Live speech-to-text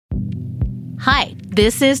Hi,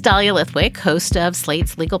 this is Dahlia Lithwick, host of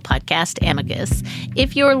Slate's legal podcast, Amicus.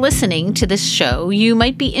 If you're listening to this show, you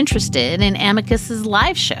might be interested in Amicus's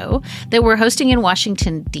live show that we're hosting in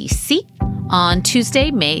Washington, D.C. on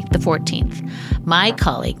Tuesday, May the 14th. My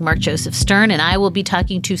colleague, Mark Joseph Stern, and I will be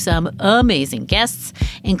talking to some amazing guests,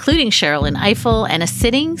 including Sherrilyn Ifill and a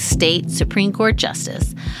sitting state Supreme Court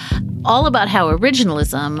justice, all about how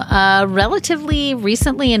originalism, a relatively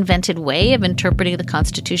recently invented way of interpreting the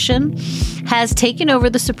Constitution, has taken over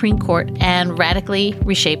the Supreme Court and radically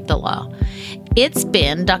reshaped the law. It's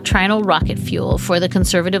been doctrinal rocket fuel for the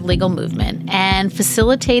conservative legal movement and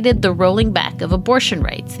facilitated the rolling back of abortion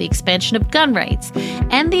rights, the expansion of gun rights,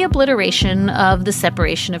 and the obliteration of the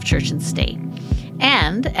separation of church and state.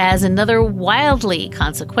 And as another wildly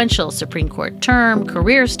consequential Supreme Court term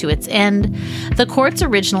careers to its end, the court's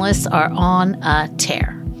originalists are on a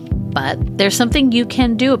tear. But there's something you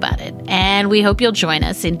can do about it, and we hope you'll join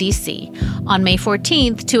us in D.C. on May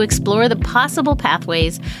 14th to explore the possible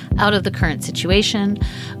pathways out of the current situation.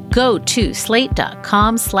 Go to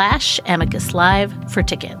slate.com/Amicus Live for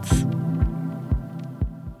tickets.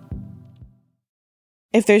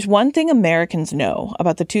 If there's one thing Americans know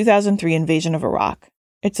about the 2003 invasion of Iraq,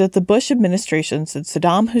 it's that the Bush administration said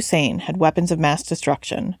Saddam Hussein had weapons of mass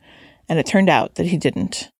destruction, and it turned out that he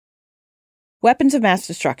didn't. Weapons of mass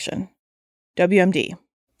destruction, WMD.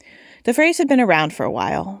 The phrase had been around for a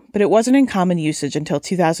while, but it wasn't in common usage until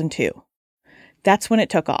 2002. That's when it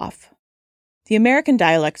took off. The American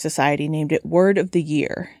Dialect Society named it Word of the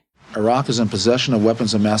Year. Iraq is in possession of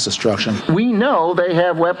weapons of mass destruction. We know they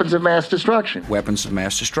have weapons of mass destruction. Weapons of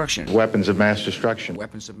mass destruction. Weapons of mass destruction.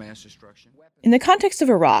 Weapons of mass destruction. In the context of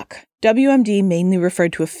Iraq, WMD mainly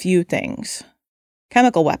referred to a few things.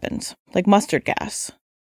 Chemical weapons, like mustard gas.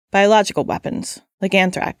 Biological weapons, like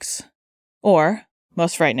anthrax. Or,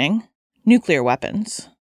 most frightening, nuclear weapons.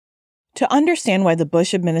 To understand why the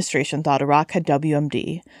Bush administration thought Iraq had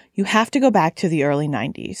WMD, you have to go back to the early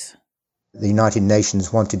 90s. The United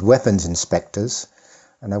Nations wanted weapons inspectors,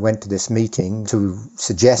 and I went to this meeting to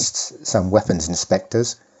suggest some weapons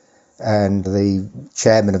inspectors, and the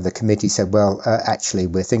chairman of the committee said, well, actually,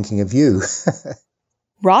 we're thinking of you.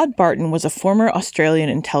 Rod Barton was a former Australian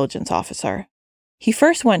intelligence officer. He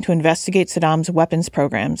first went to investigate Saddam's weapons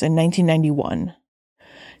programs in 1991.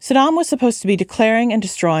 Saddam was supposed to be declaring and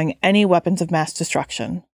destroying any weapons of mass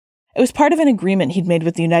destruction. It was part of an agreement he'd made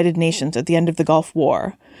with the United Nations at the end of the Gulf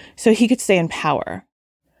War, so he could stay in power.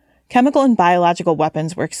 Chemical and biological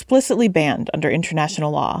weapons were explicitly banned under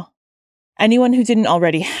international law. Anyone who didn't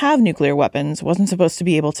already have nuclear weapons wasn't supposed to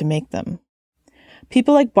be able to make them.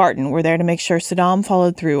 People like Barton were there to make sure Saddam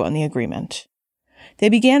followed through on the agreement. They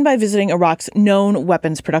began by visiting Iraq's known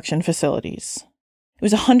weapons production facilities. It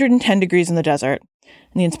was 110 degrees in the desert,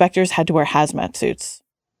 and the inspectors had to wear hazmat suits.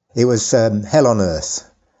 It was hell on earth.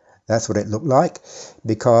 That's what it looked like,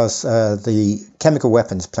 because the chemical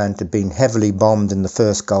weapons plant had been heavily bombed in the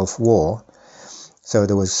first Gulf War. So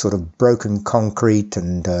there was sort of broken concrete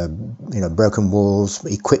and broken walls,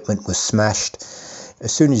 equipment was smashed.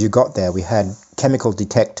 As soon as you got there, we had chemical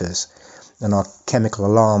detectors, and our chemical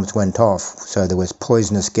alarms went off, so there was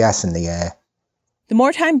poisonous gas in the air. The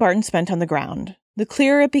more time Barton spent on the ground, the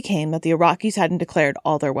clearer it became that the Iraqis hadn't declared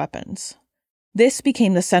all their weapons. This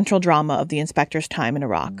became the central drama of the inspectors' time in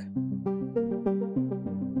Iraq.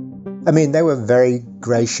 I mean, they were very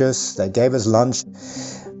gracious. They gave us lunch.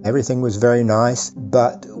 Everything was very nice.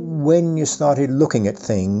 But when you started looking at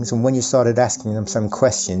things and when you started asking them some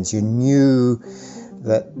questions, you knew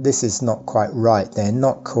that this is not quite right. They're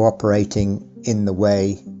not cooperating in the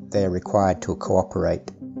way they're required to cooperate.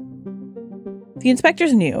 The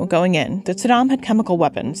inspectors knew, going in, that Saddam had chemical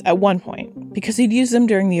weapons at one point because he'd used them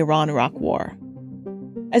during the Iran-Iraq War.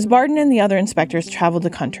 As Barton and the other inspectors traveled the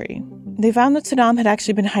country, they found that Saddam had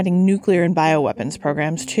actually been hiding nuclear and bioweapons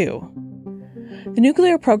programs too. The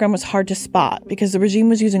nuclear program was hard to spot because the regime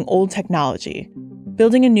was using old technology,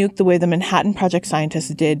 building a nuke the way the Manhattan Project scientists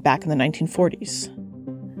did back in the 1940s.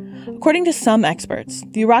 According to some experts,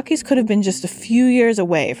 the Iraqis could have been just a few years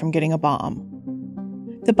away from getting a bomb.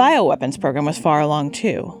 The bioweapons program was far along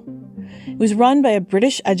too. It was run by a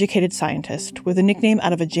British-educated scientist with a nickname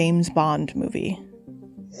out of a James Bond movie.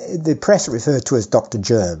 The press referred to as Dr.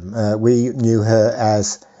 Germ. We knew her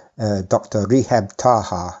as Dr. Rehab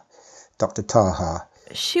Taha. Dr. Taha.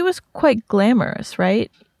 She was quite glamorous, right?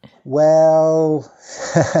 Well...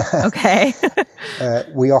 Okay.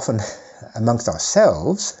 We often, amongst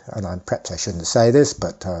ourselves, and perhaps I shouldn't say this,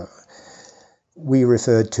 but we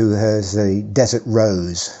referred to her as the Desert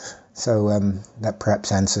Rose. So that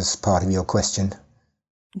perhaps answers part of your question.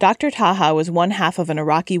 Dr. Taha was one half of an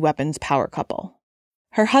Iraqi weapons power couple.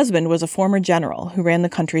 Her husband was a former general who ran the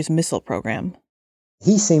country's missile program.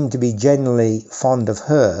 He seemed to be genuinely fond of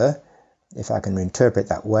her, if I can interpret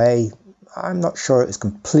that way. I'm not sure it was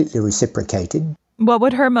completely reciprocated. What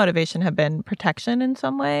would her motivation have been? Protection in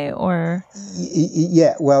some way, or?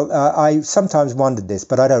 Yeah, well, I sometimes wondered this,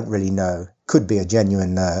 but I don't really know. Could be a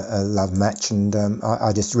genuine love match, and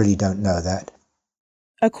I just really don't know that.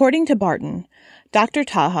 According to Barton, Dr.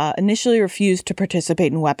 Taha initially refused to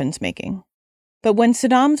participate in weapons making. But when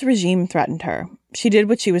Saddam's regime threatened her, she did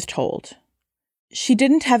what she was told. She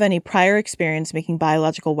didn't have any prior experience making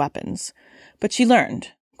biological weapons, but she learned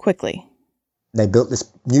quickly. They built this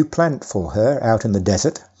new plant for her out in the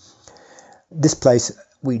desert. This place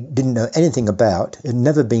we didn't know anything about. It had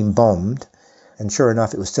never been bombed. And sure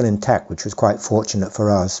enough, it was still intact, which was quite fortunate for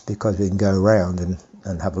us because we can go around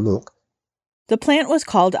and have a look. The plant was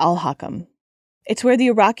called Al-Hakam. It's where the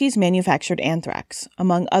Iraqis manufactured anthrax,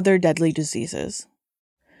 among other deadly diseases.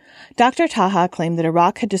 Dr. Taha claimed that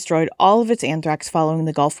Iraq had destroyed all of its anthrax following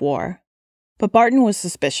the Gulf War, but Barton was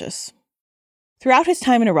suspicious. Throughout his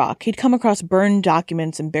time in Iraq, he'd come across burned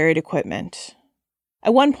documents and buried equipment.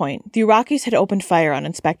 At one point, the Iraqis had opened fire on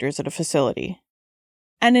inspectors at a facility.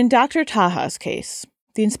 And in Dr. Taha's case,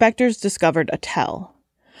 the inspectors discovered a tell.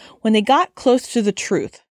 When they got close to the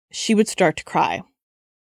truth, she would start to cry.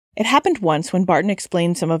 It happened once when Barton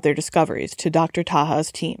explained some of their discoveries to Dr.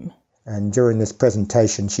 Taha's team. And during this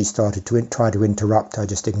presentation, she started to try to interrupt. I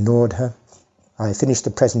just ignored her. I finished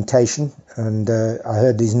the presentation, and I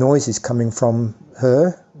heard these noises coming from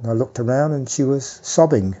her. I looked around, and she was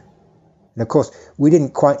sobbing. And of course, we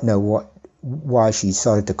didn't quite know why she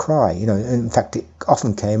started to cry. In fact, it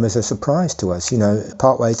often came as a surprise to us.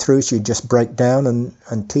 Partway through, she'd just break down,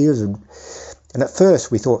 and tears would. And at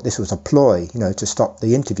first, we thought this was a ploy, to stop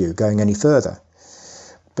the interview going any further.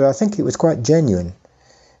 But I think it was quite genuine.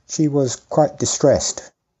 She was quite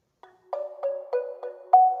distressed.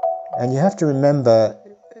 And you have to remember,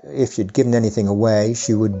 if she'd given anything away,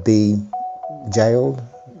 she would be jailed,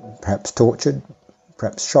 perhaps tortured,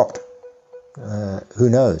 perhaps shot. Who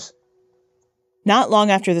knows? Not long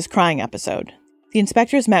after this crying episode, the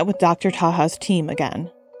inspectors met with Dr. Taha's team again.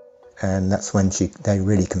 And that's when they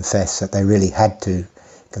really confessed that they really had to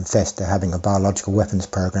confess to having a biological weapons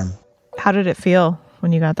program. How did it feel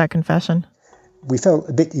when you got that confession? We felt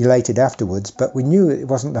a bit elated afterwards, but we knew it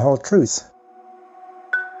wasn't the whole truth.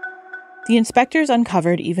 The inspectors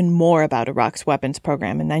uncovered even more about Iraq's weapons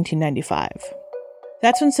program in 1995.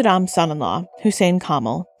 That's when Saddam's son-in-law, Hussein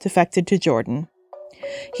Kamel, defected to Jordan.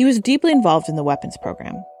 He was deeply involved in the weapons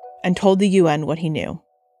program and told the UN what he knew.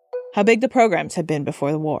 How big the programs had been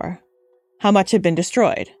before the war. How much had been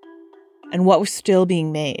destroyed. And what was still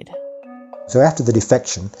being made. So after the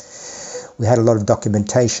defection, we had a lot of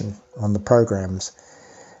documentation on the programs.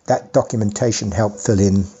 That documentation helped fill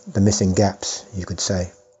in the missing gaps, you could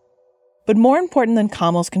say. But more important than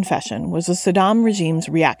Kamel's confession was the Saddam regime's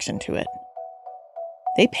reaction to it.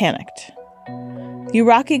 They panicked. The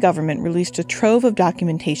Iraqi government released a trove of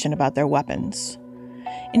documentation about their weapons.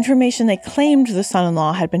 Information they claimed the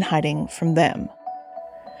son-in-law had been hiding from them.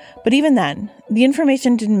 But even then, the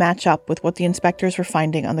information didn't match up with what the inspectors were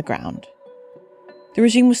finding on the ground. The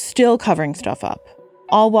regime was still covering stuff up,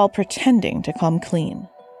 all while pretending to come clean.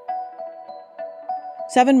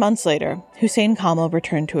 7 months later, Hussein Kamel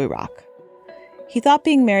returned to Iraq. He thought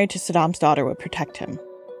being married to Saddam's daughter would protect him.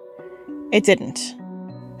 It didn't.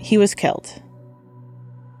 He was killed.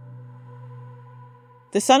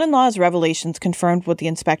 The son-in-law's revelations confirmed what the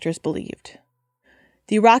inspectors believed.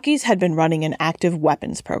 The Iraqis had been running an active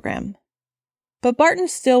weapons program. But Barton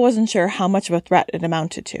still wasn't sure how much of a threat it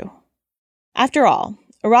amounted to. After all,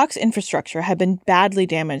 Iraq's infrastructure had been badly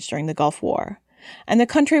damaged during the Gulf War, and the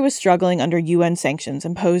country was struggling under UN sanctions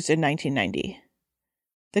imposed in 1990.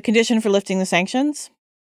 The condition for lifting the sanctions?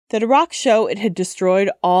 That Iraq show it had destroyed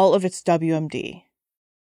all of its WMD.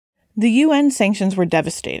 The UN sanctions were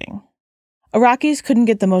devastating. Iraqis couldn't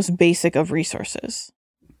get the most basic of resources.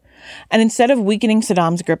 And instead of weakening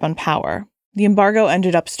Saddam's grip on power, the embargo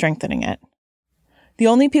ended up strengthening it. The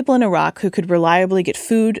only people in Iraq who could reliably get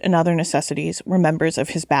food and other necessities were members of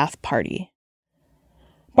his Ba'ath Party.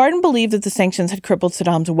 Barton believed that the sanctions had crippled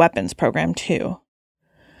Saddam's weapons program too.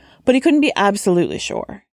 But he couldn't be absolutely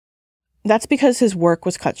sure. That's because his work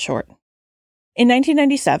was cut short. In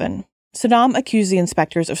 1997, Saddam accused the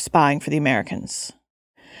inspectors of spying for the Americans,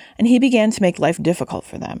 and he began to make life difficult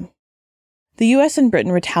for them. The U.S. and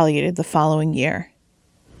Britain retaliated the following year.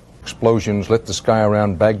 Explosions lit the sky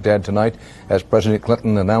around Baghdad tonight as President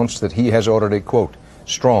Clinton announced that he has ordered a, quote,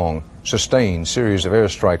 strong, sustained series of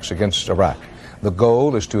airstrikes against Iraq. The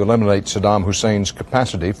goal is to eliminate Saddam Hussein's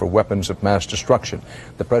capacity for weapons of mass destruction.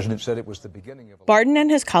 The president said it was the beginning of... Barton and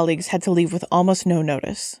his colleagues had to leave with almost no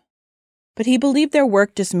notice. But he believed their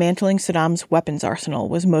work dismantling Saddam's weapons arsenal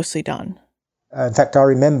was mostly done. In fact, I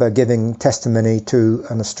remember giving testimony to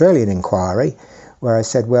an Australian inquiry where I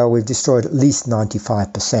said, well, we've destroyed at least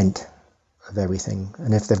 95% of everything.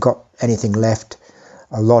 And if they've got anything left,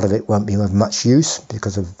 a lot of it won't be of much use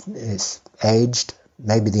because of it's aged.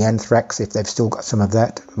 Maybe the anthrax, if they've still got some of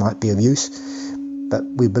that, might be of use. But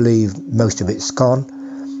we believe most of it's gone.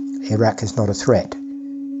 Iraq is not a threat.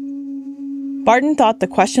 Barton thought the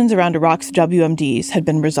questions around Iraq's WMDs had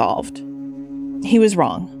been resolved. He was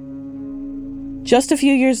wrong. Just a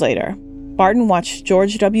few years later, Barton watched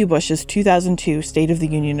George W. Bush's 2002 State of the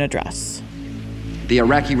Union address. The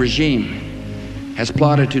Iraqi regime has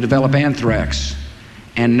plotted to develop anthrax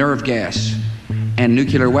and nerve gas and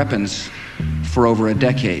nuclear weapons for over a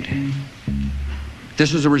decade.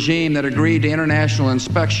 This is a regime that agreed to international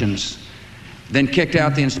inspections, then kicked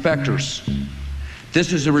out the inspectors.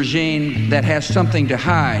 This is a regime that has something to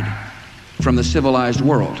hide from the civilized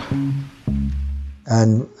world.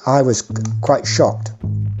 And I was quite shocked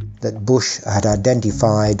that Bush had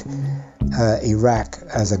identified Iraq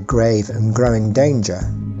as a grave and growing danger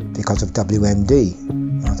because of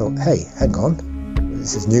WMD. I thought, hey, hang on,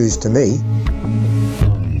 this is news to me.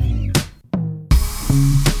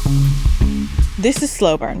 This is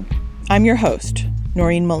Slow Burn. I'm your host,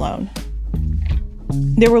 Noreen Malone.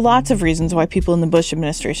 There were lots of reasons why people in the Bush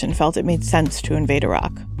administration felt it made sense to invade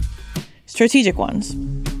Iraq. Strategic ones,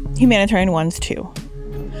 humanitarian ones too.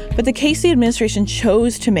 But the case the administration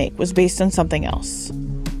chose to make was based on something else.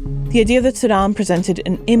 The idea that Saddam presented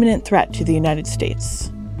an imminent threat to the United States.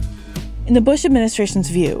 In the Bush administration's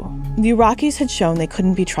view, the Iraqis had shown they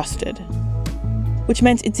couldn't be trusted, which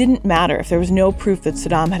meant it didn't matter if there was no proof that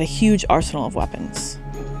Saddam had a huge arsenal of weapons.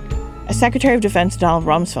 As Secretary of Defense Donald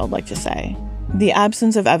Rumsfeld liked to say, the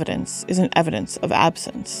absence of evidence isn't evidence of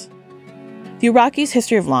absence. The Iraqis'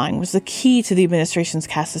 history of lying was the key to the administration's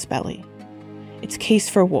casus belli, its case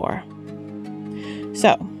for war.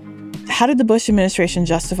 So, how did the Bush administration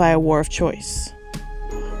justify a war of choice?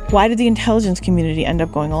 Why did the intelligence community end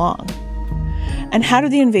up going along? And how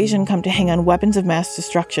did the invasion come to hang on weapons of mass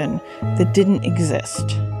destruction that didn't exist?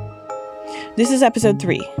 This is episode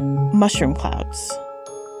 3, Mushroom Clouds.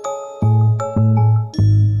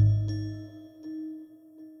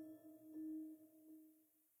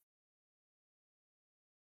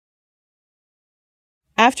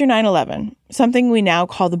 After 9/11, something we now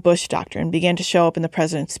call the Bush Doctrine began to show up in the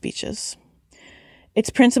president's speeches. Its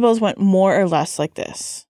principles went more or less like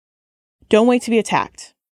this. Don't wait to be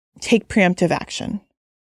attacked. Take preemptive action.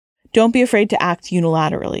 Don't be afraid to act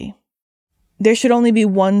unilaterally. There should only be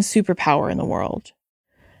one superpower in the world.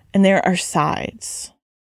 And there are sides.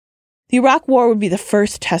 The Iraq War would be the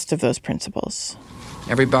first test of those principles.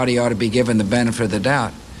 Everybody ought to be given the benefit of the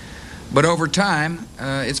doubt. But over time,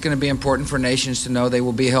 it's going to be important for nations to know they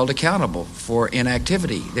will be held accountable for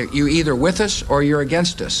inactivity. You're either with us or you're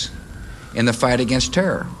against us in the fight against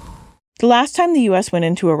terror. The last time the U.S. went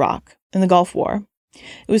into Iraq, in the Gulf War,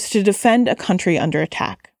 it was to defend a country under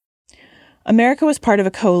attack. America was part of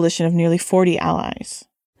a coalition of nearly 40 allies.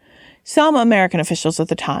 Some American officials at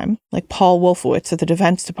the time, like Paul Wolfowitz at the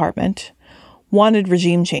Defense Department, wanted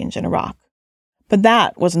regime change in Iraq. But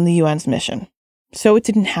that wasn't the UN's mission, so it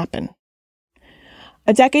didn't happen.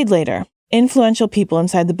 A decade later, influential people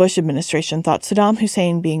inside the Bush administration thought Saddam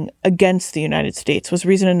Hussein being against the United States was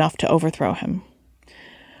reason enough to overthrow him.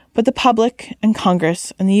 But the public and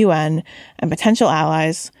Congress and the UN and potential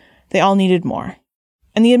allies, they all needed more.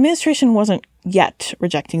 And the administration wasn't yet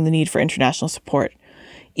rejecting the need for international support,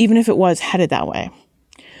 even if it was headed that way.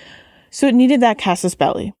 So it needed that casus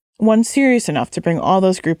belli, one serious enough to bring all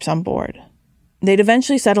those groups on board. They'd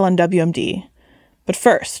eventually settle on WMD, but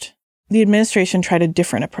first, the administration tried a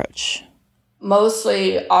different approach.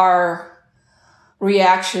 Mostly our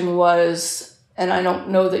reaction was, and I don't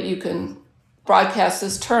know that you can broadcast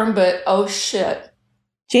this term, but oh shit.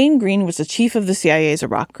 Jane Green was the chief of the CIA's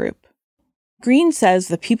Iraq group. Green says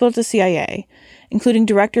the people at the CIA, including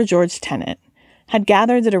Director George Tenet, had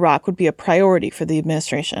gathered that Iraq would be a priority for the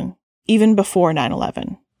administration, even before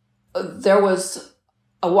 9/11. There was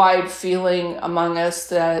a wide feeling among us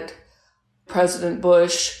that President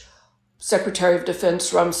Bush, Secretary of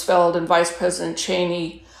Defense Rumsfeld, and Vice President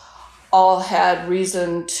Cheney all had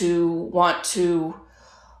reason to want to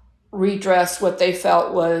redress what they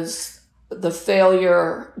felt was the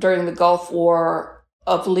failure during the Gulf War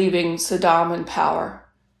of leaving Saddam in power.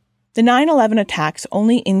 The 9/11 attacks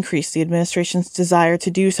only increased the administration's desire to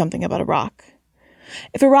do something about Iraq.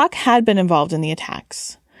 If Iraq had been involved in the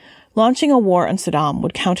attacks, launching a war on Saddam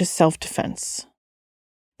would count as self-defense.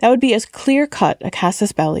 That would be as clear-cut a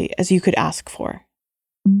casus belli as you could ask for.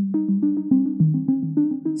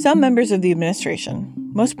 Some members of the administration,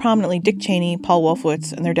 most prominently Dick Cheney, Paul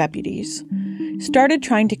Wolfowitz, and their deputies, started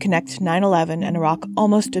trying to connect 9/11 and Iraq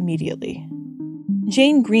almost immediately.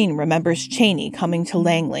 Jane Green remembers Cheney coming to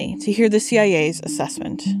Langley to hear the CIA's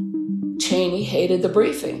assessment. Cheney hated the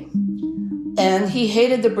briefing. And he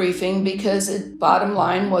hated the briefing because bottom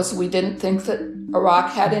line was we didn't think that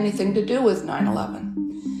Iraq had anything to do with 9/11.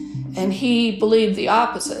 And he believed the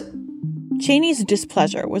opposite. Cheney's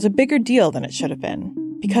displeasure was a bigger deal than it should have been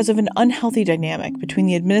because of an unhealthy dynamic between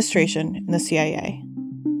the administration and the CIA.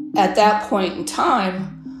 At that point in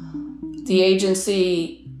time, the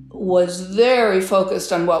agency was very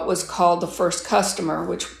focused on what was called the first customer,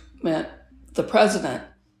 which meant the president.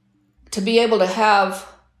 To be able to have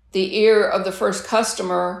the ear of the first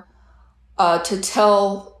customer to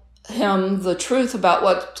tell him the truth about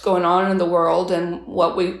what's going on in the world and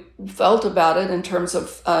what we felt about it in terms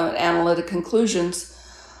of analytic conclusions,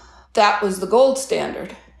 that was the gold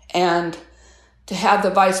standard. And to have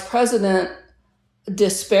the vice president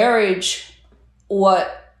disparage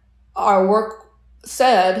what our work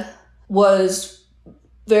said was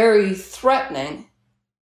very threatening.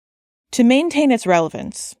 To maintain its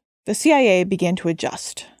relevance, the CIA began to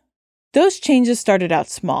adjust. Those changes started out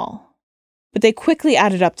small, but they quickly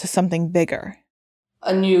added up to something bigger.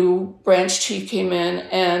 A new branch chief came in,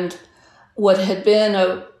 and what had been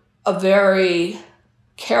a very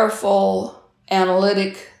careful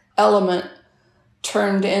analytic element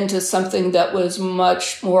turned into something that was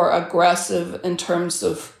much more aggressive in terms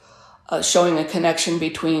of showing a connection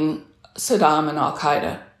between Saddam and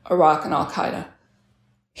al-Qaeda, Iraq and al-Qaeda.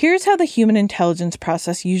 Here's how the human intelligence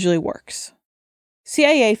process usually works.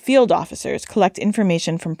 CIA field officers collect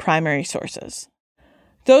information from primary sources.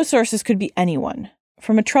 Those sources could be anyone,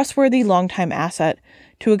 from a trustworthy longtime asset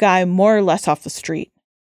to a guy more or less off the street.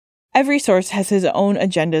 Every source has his own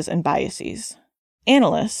agendas and biases.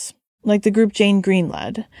 Analysts, like the group Jane Green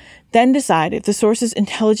led, then decide if the source's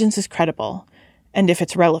intelligence is credible and if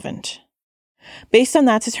it's relevant. Based on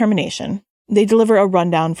that determination, they deliver a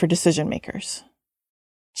rundown for decision makers.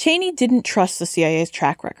 Cheney didn't trust the CIA's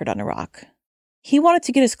track record on Iraq. He wanted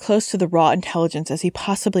to get as close to the raw intelligence as he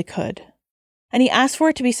possibly could, and he asked for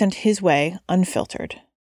it to be sent his way, unfiltered.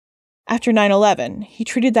 After 9/11, he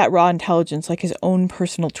treated that raw intelligence like his own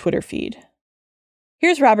personal Twitter feed.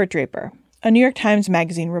 Here's Robert Draper, a New York Times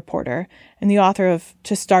Magazine reporter and the author of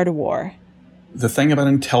To Start a War. The thing about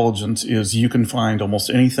intelligence is you can find almost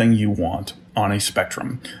anything you want on a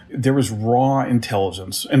spectrum. There is raw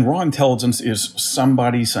intelligence, and raw intelligence is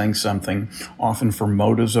somebody saying something, often for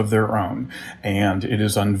motives of their own, and it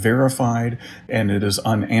is unverified and it is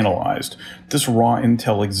unanalyzed. This raw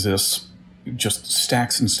intel exists, just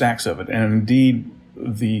stacks and stacks of it, and indeed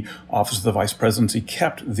the Office of the Vice Presidency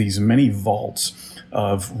kept these many vaults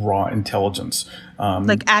of raw intelligence.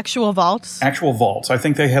 Like actual vaults? Actual vaults. I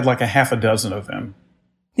think they had like a half a dozen of them.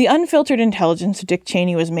 The unfiltered intelligence Dick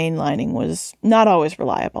Cheney was mainlining was not always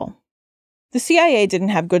reliable. The CIA didn't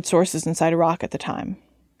have good sources inside Iraq at the time.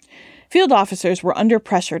 Field officers were under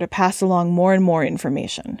pressure to pass along more and more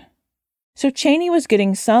information. So Cheney was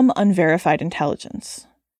getting some unverified intelligence,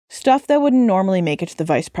 stuff that wouldn't normally make it to the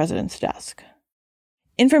vice president's desk.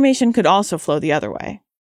 Information could also flow the other way.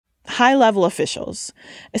 High-level officials,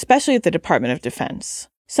 especially at the Department of Defense,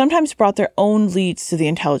 sometimes brought their own leads to the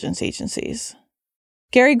intelligence agencies.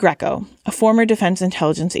 Gary Greco, a former Defense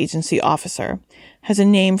Intelligence Agency officer, has a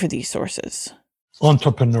name for these sources.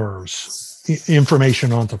 Entrepreneurs,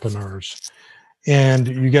 information entrepreneurs. And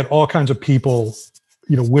you get all kinds of people,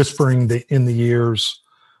 whispering in the ears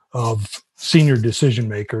of senior decision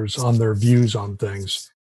makers on their views on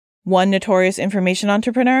things. One notorious information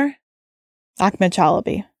entrepreneur? Ahmed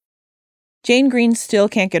Chalabi. Jane Green still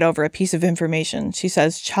can't get over a piece of information she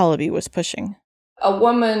says Chalabi was pushing. A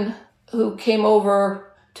woman who came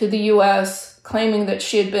over to the U.S. claiming that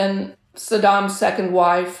she had been Saddam's second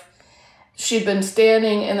wife. She'd been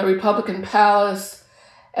standing in the Republican Palace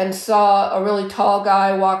and saw a really tall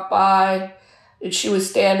guy walk by. And she was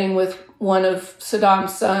standing with one of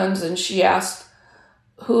Saddam's sons, and she asked,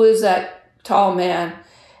 "Who is that tall man?"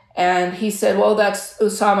 And he said, "Well, that's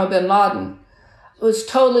Osama bin Laden." It was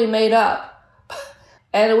totally made up.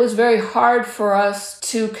 And it was very hard for us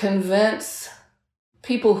to convince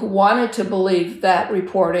people who wanted to believe that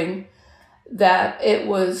reporting that it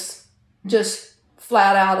was just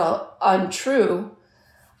flat out untrue.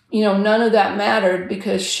 None of that mattered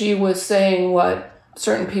because she was saying what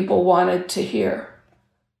certain people wanted to hear.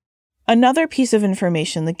 Another piece of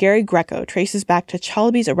information that Gary Greco traces back to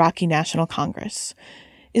Chalabi's Iraqi National Congress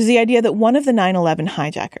is the idea that one of the 9/11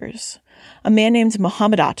 hijackers, a man named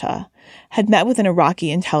Mohammed Atta, had met with an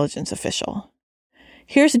Iraqi intelligence official.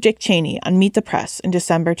 Here's Dick Cheney on Meet the Press in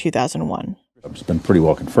December 2001. It's been pretty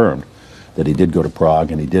well confirmed that he did go to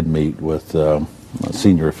Prague and he did meet with a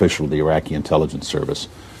senior official of the Iraqi intelligence service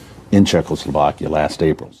in Czechoslovakia last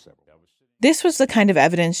April. This was the kind of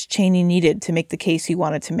evidence Cheney needed to make the case he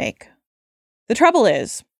wanted to make. The trouble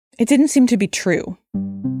is, it didn't seem to be true.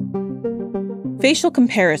 Facial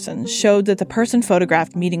comparisons showed that the person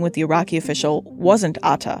photographed meeting with the Iraqi official wasn't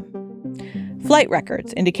Atta. Flight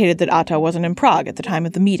records indicated that Atta wasn't in Prague at the time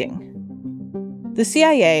of the meeting. The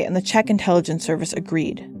CIA and the Czech intelligence service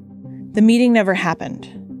agreed. The meeting never happened.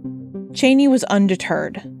 Cheney was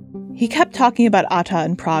undeterred. He kept talking about Atta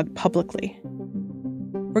in Prague publicly.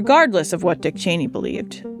 Regardless of what Dick Cheney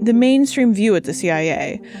believed, the mainstream view at the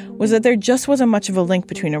CIA was that there just wasn't much of a link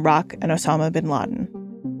between Iraq and Osama bin Laden.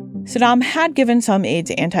 Saddam had given some aid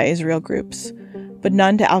to anti-Israel groups, but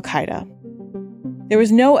none to al-Qaeda. There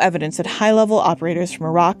was no evidence that high-level operators from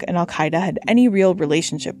Iraq and al-Qaeda had any real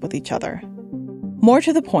relationship with each other. More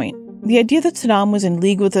to the point, the idea that Saddam was in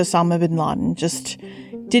league with Osama bin Laden just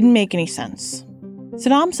didn't make any sense.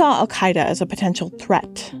 Saddam saw al-Qaeda as a potential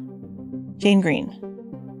threat. Jane Green.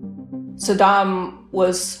 Saddam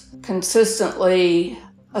was consistently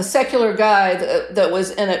a secular guy that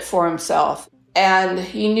was in it for himself. And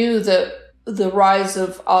he knew that the rise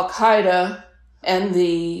of al-Qaeda and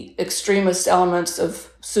the extremist elements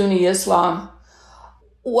of Sunni Islam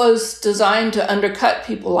was designed to undercut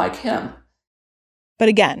people like him. But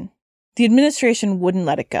again, the administration wouldn't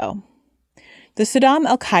let it go. The Saddam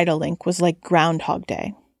al-Qaeda link was like Groundhog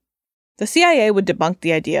Day. The CIA would debunk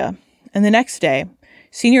the idea, and the next day,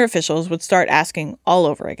 senior officials would start asking all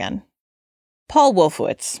over again. Paul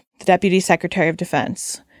Wolfowitz, the Deputy Secretary of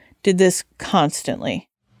Defense, did this constantly.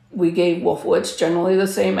 We gave Wolfowitz generally the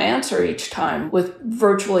same answer each time, with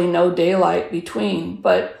virtually no daylight between.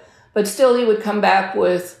 But still he would come back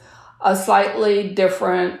with a slightly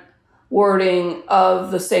different wording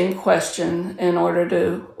of the same question in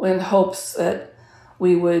hopes that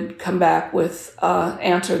we would come back with an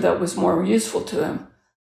answer that was more useful to him.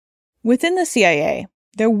 Within the CIA,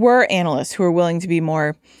 there were analysts who were willing to be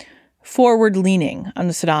more forward-leaning on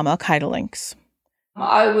the Saddam al-Qaeda links.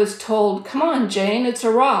 I was told, come on, Jane, it's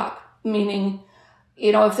Iraq. Meaning,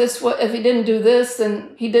 if he didn't do this,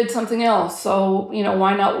 then he did something else. So,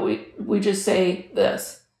 why not we just say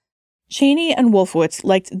this? Cheney and Wolfowitz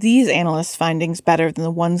liked these analysts' findings better than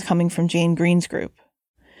the ones coming from Jane Green's group.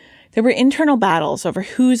 There were internal battles over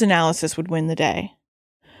whose analysis would win the day.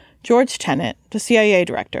 George Tenet, the CIA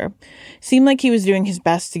director, seemed like he was doing his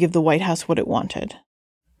best to give the White House what it wanted.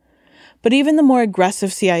 But even the more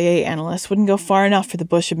aggressive CIA analysts wouldn't go far enough for the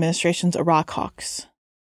Bush administration's Iraq hawks.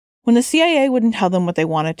 When the CIA wouldn't tell them what they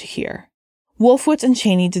wanted to hear, Wolfowitz and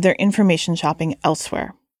Cheney did their information shopping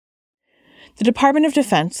elsewhere. The Department of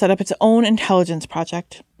Defense set up its own intelligence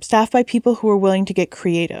project, staffed by people who were willing to get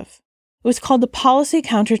creative. It was called the Policy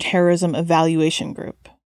Counterterrorism Evaluation Group.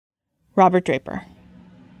 Robert Draper.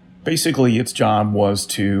 Basically, its job was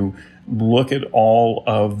to look at all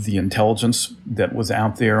of the intelligence that was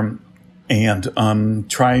out there and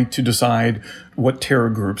try to decide what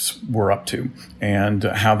terror groups were up to and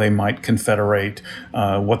how they might confederate,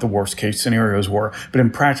 what the worst case scenarios were. But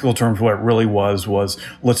in practical terms, what it really was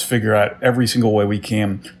let's figure out every single way we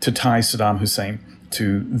can to tie Saddam Hussein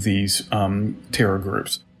to these terror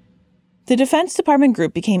groups. The Defense Department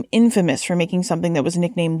group became infamous for making something that was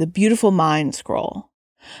nicknamed the Beautiful Mind Scroll,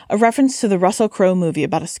 a reference to the Russell Crowe movie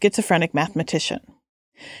about a schizophrenic mathematician.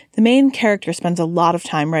 The main character spends a lot of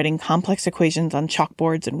time writing complex equations on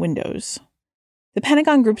chalkboards and windows. The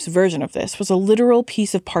Pentagon Group's version of this was a literal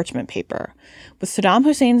piece of parchment paper, with Saddam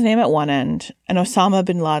Hussein's name at one end and Osama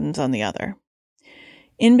bin Laden's on the other.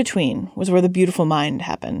 In between was where the beautiful mind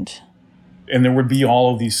happened. And there would be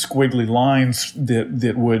all of these squiggly lines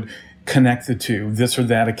that would connect the two, this or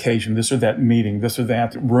that occasion, this or that meeting, this or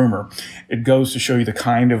that rumor. It goes to show you the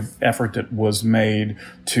kind of effort that was made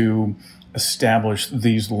to establish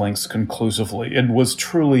these links conclusively. It was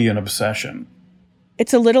truly an obsession.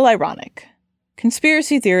 It's a little ironic.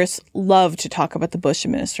 Conspiracy theorists love to talk about the Bush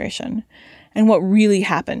administration and what really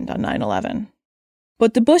happened on 9/11.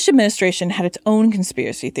 But the Bush administration had its own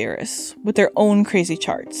conspiracy theorists with their own crazy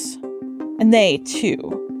charts. And they,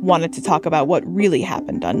 too, wanted to talk about what really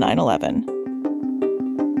happened on 9/11.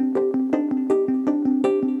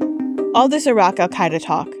 All this Iraq al-Qaeda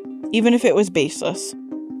talk, even if it was baseless,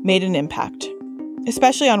 made an impact,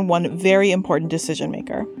 especially on one very important decision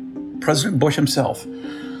maker. President Bush himself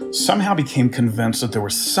somehow became convinced that there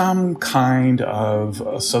was some kind of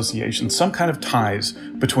association, some kind of ties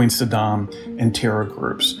between Saddam and terror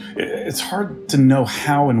groups. It's hard to know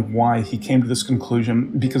how and why he came to this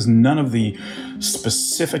conclusion because none of the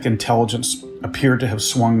specific intelligence appeared to have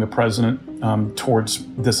swung the president towards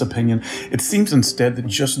this opinion. It seems instead that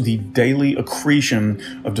just the daily accretion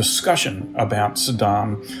of discussion about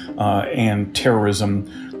Saddam and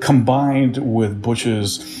terrorism combined with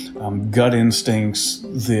Bush's gut instincts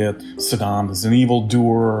that Saddam is an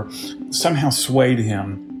evildoer somehow swayed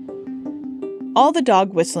him. All the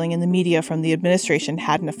dog whistling in the media from the administration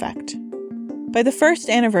had an effect. By the first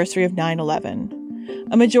anniversary of 9/11,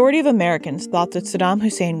 a majority of Americans thought that Saddam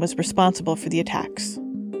Hussein was responsible for the attacks.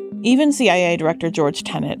 Even CIA Director George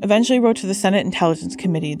Tenet eventually wrote to the Senate Intelligence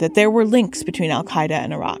Committee that there were links between al-Qaeda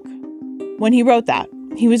and Iraq. When he wrote that,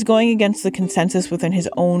 he was going against the consensus within his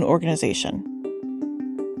own organization.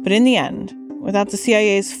 But in the end, without the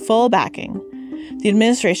CIA's full backing, the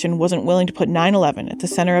administration wasn't willing to put 9/11 at the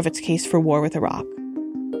center of its case for war with Iraq,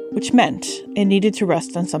 which meant it needed to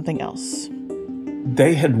rest on something else.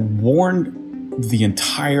 They had worn the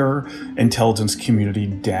entire intelligence community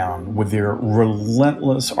down with their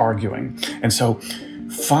relentless arguing. And so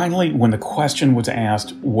finally, when the question was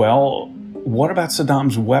asked, well, what about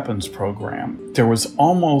Saddam's weapons program? There was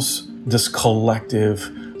almost this collective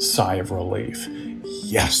sigh of relief.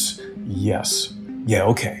 Yes. Yeah,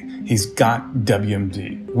 okay. He's got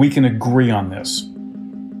WMD. We can agree on this.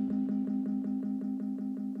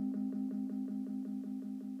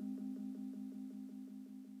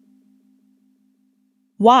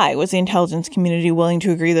 Why was the intelligence community willing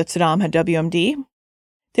to agree that Saddam had WMD?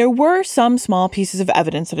 There were some small pieces of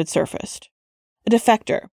evidence that had surfaced. A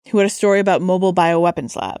defector who had a story about mobile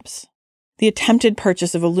bioweapons labs. The attempted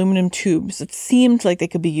purchase of aluminum tubes that seemed like they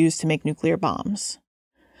could be used to make nuclear bombs.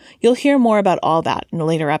 You'll hear more about all that in a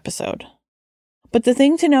later episode. But the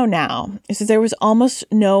thing to know now is that there was almost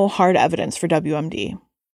no hard evidence for WMD.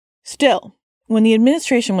 Still, when the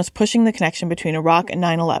administration was pushing the connection between Iraq and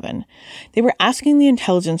 9/11, they were asking the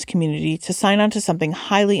intelligence community to sign on to something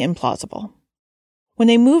highly implausible. When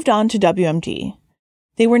they moved on to WMD,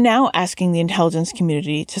 they were now asking the intelligence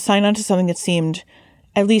community to sign on to something that seemed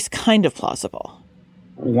at least kind of plausible.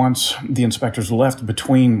 Once the inspectors left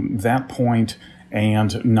between that point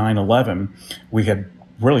and 9/11, we had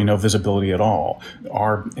really no visibility at all.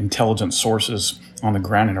 Our intelligence sources on the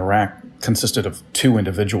ground in Iraq consisted of two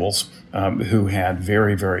individuals who had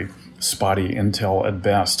very, very spotty intel at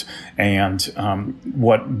best. And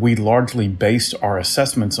what we largely based our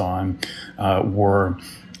assessments on were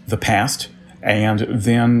the past and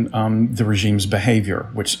then the regime's behavior,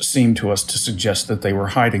 which seemed to us to suggest that they were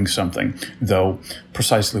hiding something, though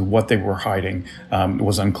precisely what they were hiding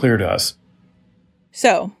was unclear to us.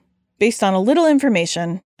 So, based on a little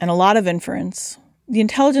information and a lot of inference, the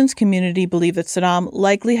intelligence community believed that Saddam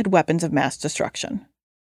likely had weapons of mass destruction.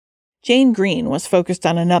 Jane Green was focused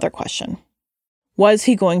on another question. Was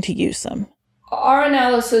he going to use them? Our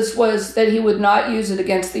analysis was that he would not use it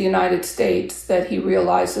against the United States, that he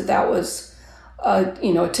realized that that was a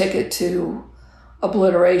ticket to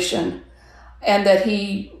obliteration, and that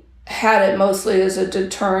he had it mostly as a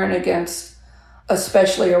deterrent against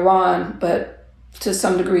especially Iran, but to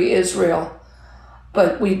some degree Israel.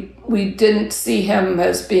 But we didn't see him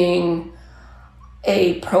as being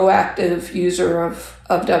a proactive user of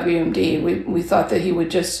WMD. We thought that he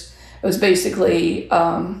would it was basically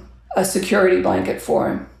a security blanket for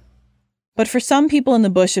him. But for some people in the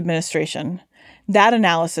Bush administration, that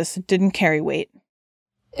analysis didn't carry weight.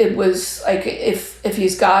 It was like, if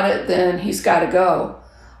he's got it, then he's got to go.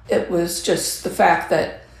 It was just the fact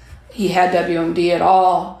that he had WMD at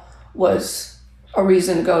all was a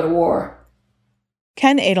reason to go to war.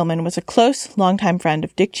 Ken Edelman was a close, longtime friend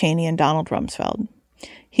of Dick Cheney and Donald Rumsfeld.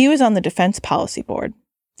 He was on the Defense Policy Board.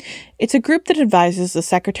 It's a group that advises the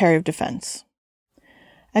Secretary of Defense.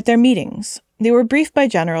 At their meetings, they were briefed by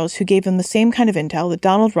generals who gave them the same kind of intel that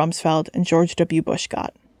Donald Rumsfeld and George W. Bush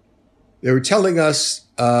got. They were telling us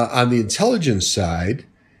on the intelligence side,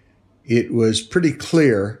 it was pretty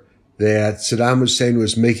clear that Saddam Hussein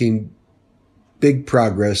was making big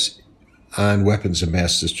progress on weapons of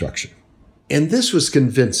mass destruction. And this was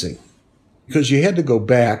convincing because you had to go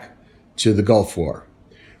back to the Gulf War.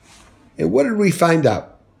 And what did we find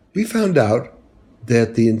out? We found out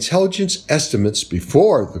that the intelligence estimates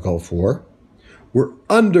before the Gulf War were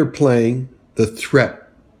underplaying the threat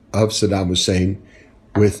of Saddam Hussein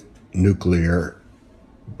with nuclear,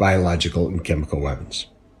 biological, and chemical weapons.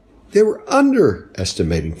 They were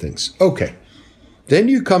underestimating things. Okay. Then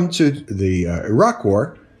you come to the Iraq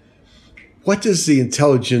War. What does the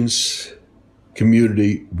intelligence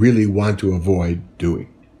community really want to avoid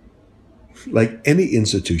doing. Like any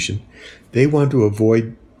institution, they want to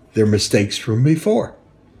avoid their mistakes from before.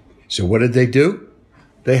 So what did they do?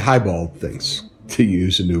 They highballed things, to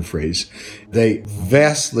use a new phrase. They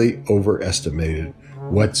vastly overestimated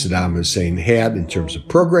what Saddam Hussein had in terms of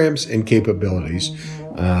programs and capabilities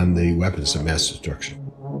on the weapons of mass destruction.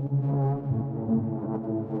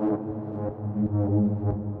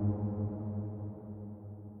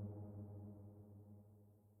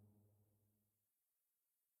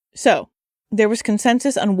 So, there was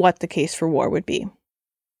consensus on what the case for war would be.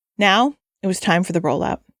 Now, it was time for the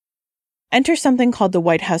rollout. Enter something called the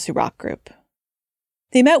White House Iraq Group.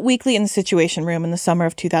 They met weekly in the Situation Room in the summer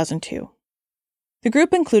of 2002. The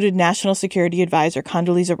group included National Security Advisor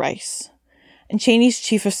Condoleezza Rice and Cheney's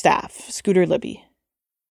Chief of Staff, Scooter Libby.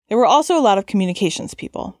 There were also a lot of communications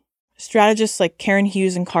people, strategists like Karen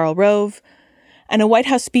Hughes and Karl Rove, and a White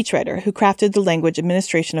House speechwriter who crafted the language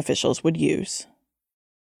administration officials would use.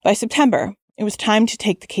 By September, it was time to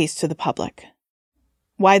take the case to the public.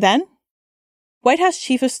 Why then? White House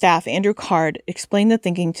Chief of Staff Andrew Card explained the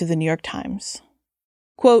thinking to the New York Times.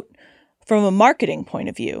 Quote, "From a marketing point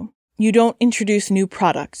of view, you don't introduce new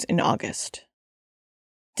products in August."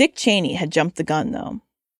 Dick Cheney had jumped the gun, though.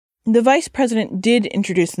 The vice president did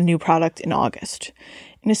introduce the new product in August,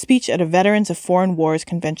 in a speech at a Veterans of Foreign Wars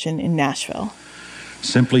convention in Nashville.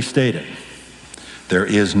 Simply stated, there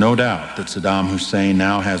is no doubt that Saddam Hussein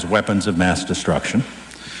now has weapons of mass destruction.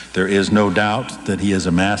 There is no doubt that he is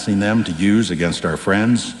amassing them to use against our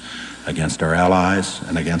friends, against our allies,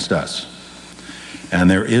 and against us. And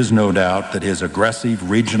there is no doubt that his aggressive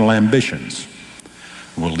regional ambitions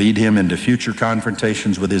will lead him into future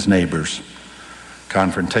confrontations with his neighbors,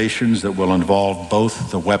 confrontations that will involve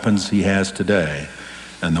both the weapons he has today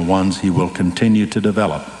and the ones he will continue to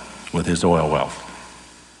develop with his oil wealth.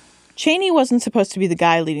 Cheney wasn't supposed to be the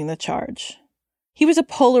guy leading the charge. He was a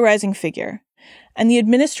polarizing figure, and the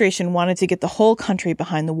administration wanted to get the whole country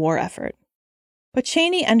behind the war effort. But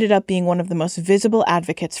Cheney ended up being one of the most visible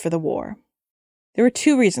advocates for the war. There were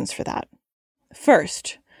two reasons for that.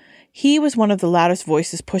 First, he was one of the loudest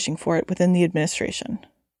voices pushing for it within the administration.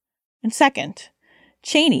 And second,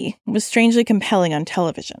 Cheney was strangely compelling on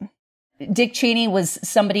television. Dick Cheney was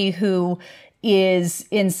somebody who is,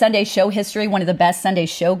 in Sunday show history, one of the best Sunday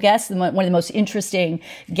show guests, one of the most interesting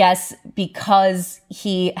guests, because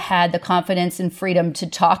he had the confidence and freedom to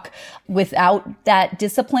talk without that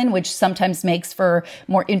discipline, which sometimes makes for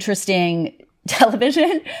more interesting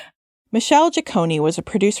television. Michelle Giacone was a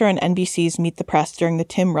producer on NBC's Meet the Press during the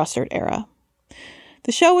Tim Russert era.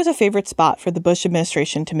 The show was a favorite spot for the Bush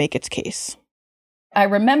administration to make its case. I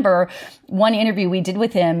remember one interview we did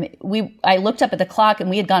with him. I looked up at the clock and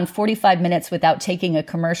we had gone 45 minutes without taking a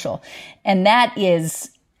commercial. And that is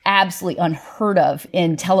absolutely unheard of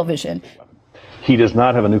in television. He does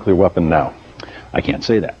not have a nuclear weapon now. I can't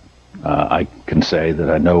say that. I can say that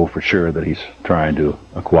I know for sure that he's trying to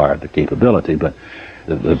acquire the capability, but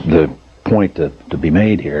the point to be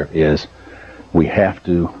made here is we have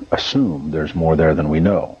to assume there's more there than we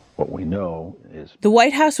know. What we know is... The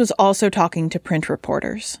White House was also talking to print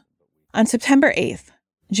reporters. On September 8th,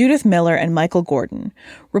 Judith Miller and Michael Gordon,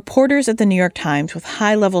 reporters at the New York Times with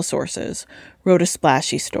high-level sources, wrote a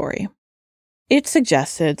splashy story. It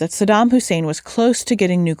suggested that Saddam Hussein was close to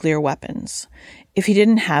getting nuclear weapons, if he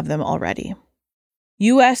didn't have them already.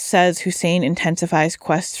 U.S. says Hussein intensifies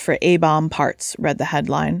quests for A-bomb parts, read the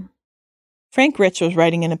headline. Frank Rich was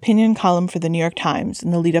writing an opinion column for the New York Times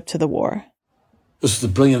in the lead-up to the war. This is the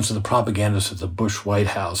brilliance of the propagandists at the Bush White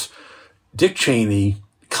House. Dick Cheney,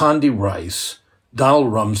 Condi Rice,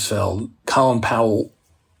 Donald Rumsfeld, Colin Powell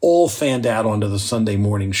all fanned out onto the Sunday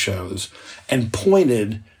morning shows and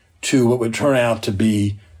pointed to what would turn out to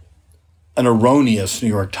be an erroneous New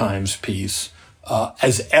York Times piece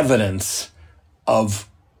as evidence of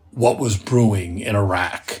what was brewing in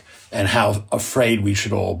Iraq and how afraid we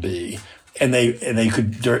should all be. And they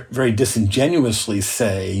could very disingenuously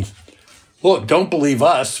say, look, don't believe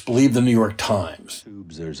us, believe the New York Times.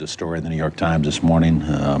 There's a story in the New York Times this morning.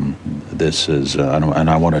 This is, and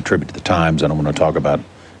I want to attribute to the Times. I don't want to talk about,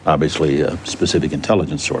 obviously, specific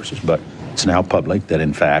intelligence sources, but it's now public that,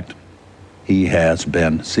 in fact, he has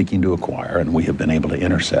been seeking to acquire, and we have been able to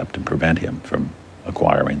intercept and prevent him from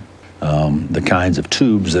acquiring the kinds of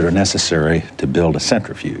tubes that are necessary to build a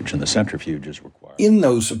centrifuge, and the centrifuge is required. In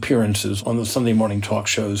those appearances on the Sunday morning talk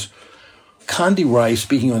shows, Condi Rice,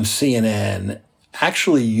 speaking on CNN,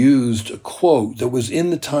 actually used a quote that was in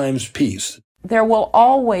the Times piece. There will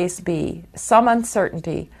always be some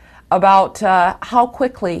uncertainty about how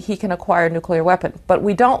quickly he can acquire a nuclear weapon, but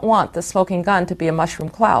we don't want the smoking gun to be a mushroom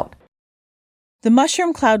cloud. The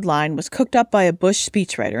mushroom cloud line was cooked up by a Bush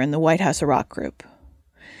speechwriter in the White House Iraq group.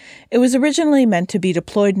 It was originally meant to be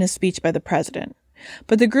deployed in a speech by the president,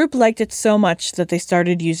 but the group liked it so much that they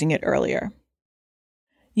started using it earlier.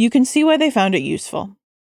 You can see why they found it useful.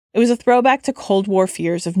 It was a throwback to Cold War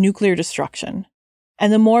fears of nuclear destruction,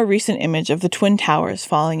 and the more recent image of the Twin Towers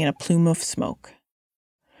falling in a plume of smoke.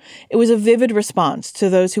 It was a vivid response to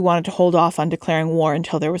those who wanted to hold off on declaring war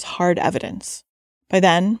until there was hard evidence. By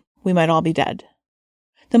then, we might all be dead.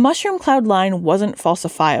 The mushroom cloud line wasn't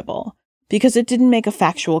falsifiable because it didn't make a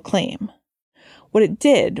factual claim. What it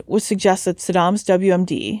did was suggest that Saddam's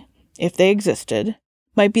WMD, if they existed,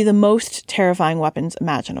 might be the most terrifying weapons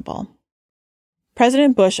imaginable.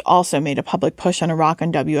 President Bush also made a public push on Iraq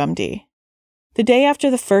on WMD. The day after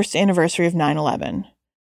the first anniversary of 9/11,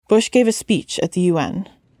 Bush gave a speech at the UN.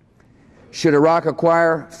 Should Iraq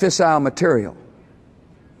acquire fissile material,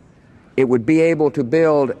 it would be able to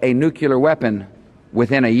build a nuclear weapon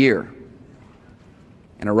within a year.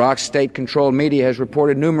 And Iraq's state-controlled media has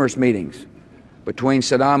reported numerous meetings between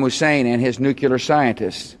Saddam Hussein and his nuclear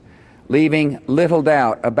scientists, leaving little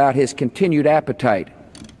doubt about his continued appetite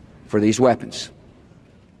for these weapons.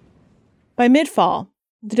 By mid-fall,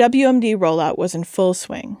 the WMD rollout was in full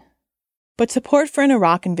swing. But support for an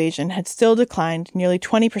Iraq invasion had still declined nearly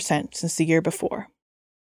 20% since the year before.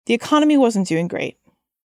 The economy wasn't doing great.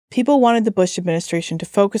 People wanted the Bush administration to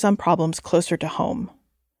focus on problems closer to home.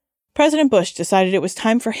 President Bush decided it was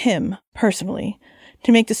time for him, personally,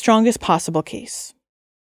 to make the strongest possible case.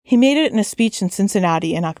 He made it in a speech in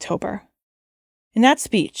Cincinnati in October. In that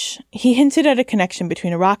speech, he hinted at a connection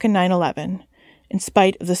between Iraq and 9/11, in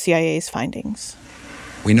spite of the CIA's findings.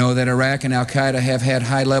 We know that Iraq and al-Qaeda have had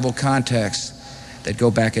high-level contacts that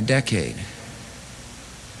go back a decade.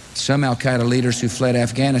 Some al-Qaeda leaders who fled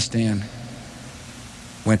Afghanistan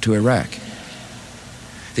went to Iraq.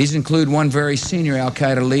 These include one very senior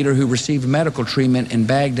al-Qaeda leader who received medical treatment in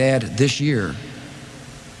Baghdad this year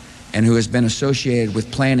and who has been associated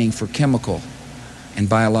with planning for chemical and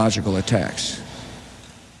biological attacks.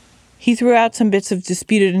 He threw out some bits of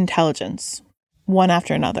disputed intelligence, one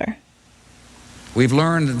after another. We've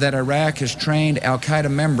learned that Iraq has trained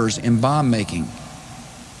al-Qaeda members in bomb making,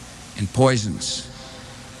 in poisons,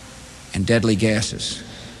 and deadly gases.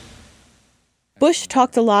 Bush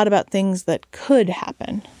talked a lot about things that could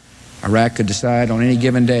happen. Iraq could decide on any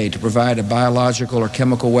given day to provide a biological or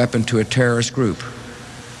chemical weapon to a terrorist group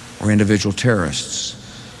or individual terrorists.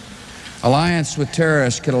 Alliance with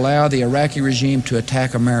terrorists could allow the Iraqi regime to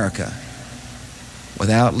attack America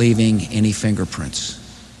without leaving any fingerprints.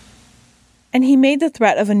 And he made the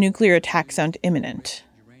threat of a nuclear attack sound imminent,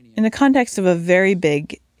 in the context of a very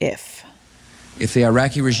big if. If the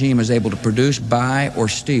Iraqi regime is able to produce, buy, or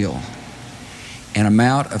steal an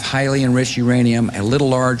amount of highly enriched uranium a little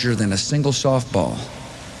larger than a single softball,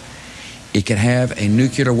 it could have a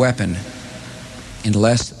nuclear weapon in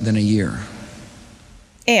less than a year.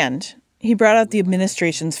 And he brought out the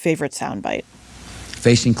administration's favorite soundbite.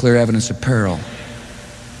 Facing clear evidence of peril,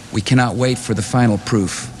 we cannot wait for the final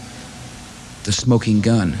proof, the smoking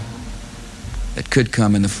gun that could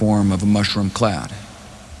come in the form of a mushroom cloud.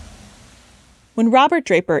 When Robert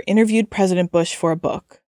Draper interviewed President Bush for a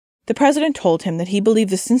book, the president told him that he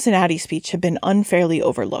believed the Cincinnati speech had been unfairly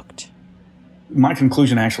overlooked. My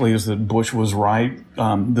conclusion actually is that Bush was right.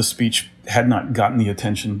 The speech had not gotten the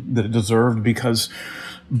attention that it deserved because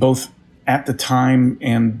both at the time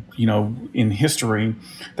and, in history,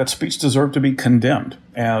 that speech deserved to be condemned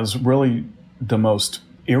as really the most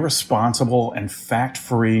irresponsible and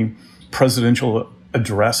fact-free presidential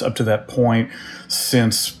address up to that point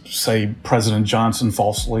since, say, President Johnson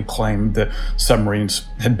falsely claimed that submarines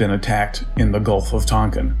had been attacked in the Gulf of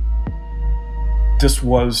Tonkin. This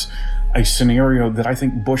was a scenario that I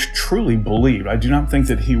think Bush truly believed. I do not think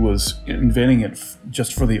that he was inventing it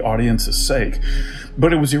just for the audience's sake,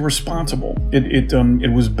 but it was irresponsible.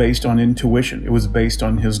 It was based on intuition. It was based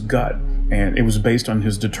on his gut, and it was based on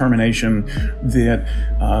his determination that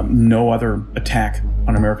no other attack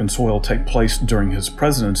on American soil take place during his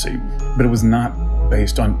presidency, but it was not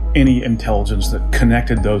based on any intelligence that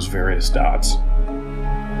connected those various dots.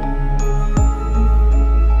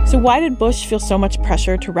 So why did Bush feel so much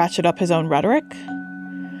pressure to ratchet up his own rhetoric?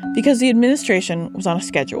 Because the administration was on a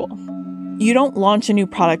schedule. You don't launch a new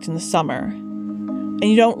product in the summer, and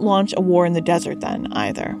you don't launch a war in the desert then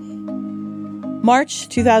either. March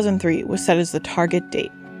 2003 was set as the target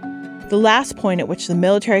date, the last point at which the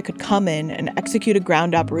military could come in and execute a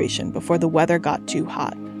ground operation before the weather got too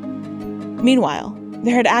hot. Meanwhile,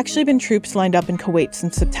 there had actually been troops lined up in Kuwait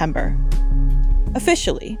since September.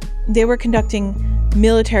 Officially, they were conducting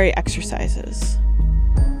military exercises.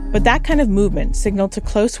 But that kind of movement signaled to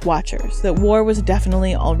close watchers that war was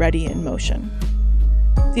definitely already in motion.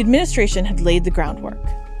 The administration had laid the groundwork.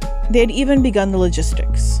 They had even begun the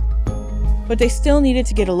logistics. But they still needed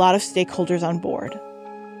to get a lot of stakeholders on board.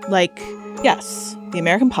 Like, yes, the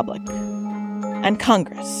American public, and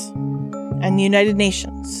Congress, and the United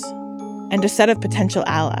Nations, and a set of potential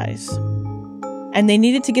allies. And they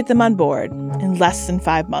needed to get them on board in less than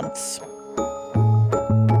 5 months.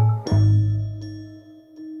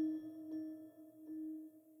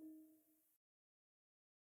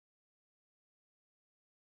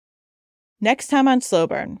 Next time on Slow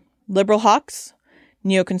Burn, liberal hawks,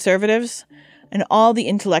 neoconservatives, and all the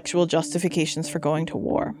intellectual justifications for going to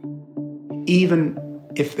war. Even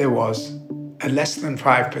if there was a less than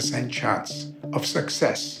 5% chance of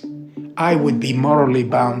success, I would be morally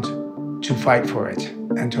bound to fight for it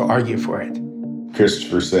and to argue for it.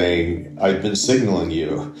 Christopher saying, I've been signaling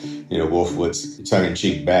you, Wolfowitz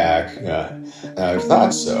tongue-in-cheek back. I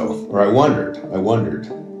thought so, or I wondered.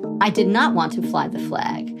 I did not want to fly the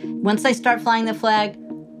flag. Once they start flying the flag,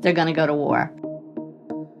 they're going to go to war.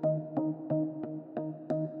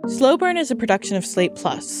 Slow Burn is a production of Slate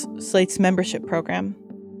Plus, Slate's membership program.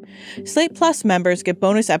 Slate Plus members get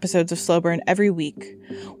bonus episodes of Slow Burn every week,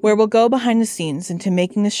 where we'll go behind the scenes into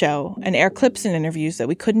making the show and air clips and interviews that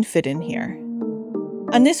we couldn't fit in here.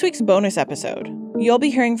 On this week's bonus episode, you'll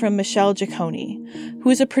be hearing from Michelle Giacone,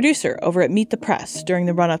 who is a producer over at Meet the Press during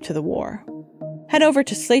the run-up to the war. Head over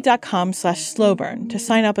to slate.com/slowburn to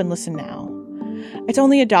sign up and listen now. It's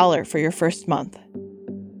only $1 for your first month.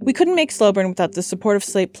 We couldn't make Slow Burn without the support of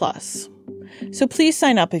Slate Plus, so please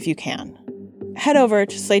sign up if you can. Head over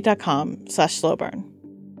to slate.com/slowburn.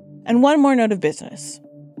 And one more note of business.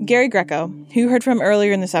 Gary Greco, who you heard from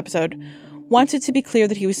earlier in this episode, wanted to be clear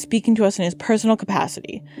that he was speaking to us in his personal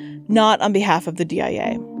capacity, not on behalf of the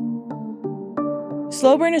DIA.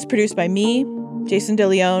 Slow Burn is produced by me, Jason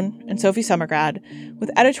DeLeon, and Sophie Summergrad, with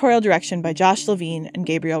editorial direction by Josh Levine and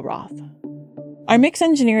Gabriel Roth. Our mix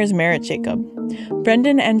engineer is Merritt Jacob.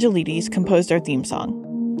 Brendan Angelides composed our theme song.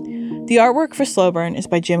 The artwork for Slow Burn is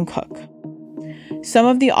by Jim Cook. Some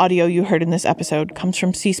of the audio you heard in this episode comes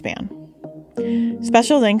from C-SPAN.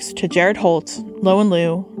 Special thanks to Jared Holt, Lowen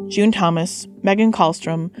Liu, June Thomas, Megan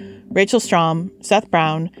Kallstrom, Rachel Strom, Seth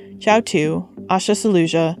Brown, Chao Tu, Asha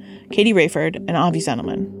Saluja, Katie Rayford, and Avi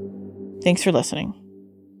Zenelman. Thanks for listening.